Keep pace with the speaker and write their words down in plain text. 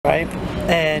right?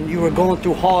 And you were going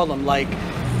through Harlem, like,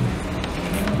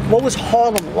 what was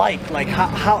Harlem like? Like,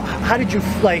 how did you,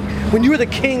 like, when you were the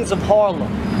kings of Harlem,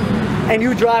 and you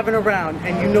were driving around,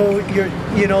 and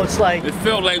you know, it's like... It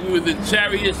felt like we was in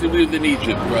Chariots and we was in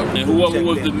Egypt, bro. And whoever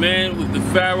was the man was the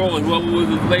pharaoh, and whoever was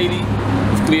his lady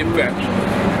was Cleopatra.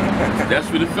 That's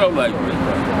what it felt like,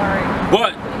 man.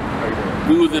 But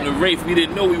we was in a race. We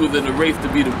didn't know we was in a race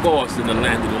to be the boss in the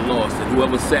land of the lost, and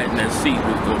whoever sat in that seat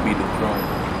was gonna be the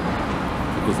throne.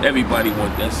 Because everybody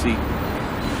want that seat.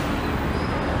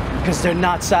 Because they're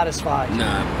not satisfied.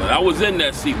 Nah, but I was in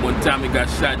that seat one time and got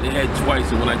shot in the head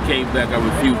twice, and when I came back, I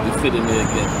refused to sit in there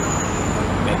again.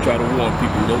 I try to warn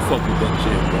people, don't fuck with that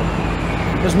chair, bro.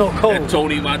 There's no code. That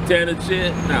Tony Montana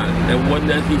chair, nah, that one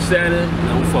that he sat in,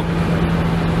 don't fuck with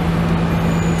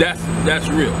that. That's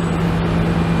real.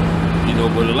 You know,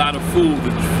 but a lot of fools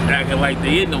are acting like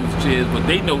they in those chairs, but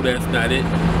they know that's not it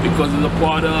because it's a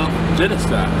part of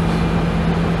genocide.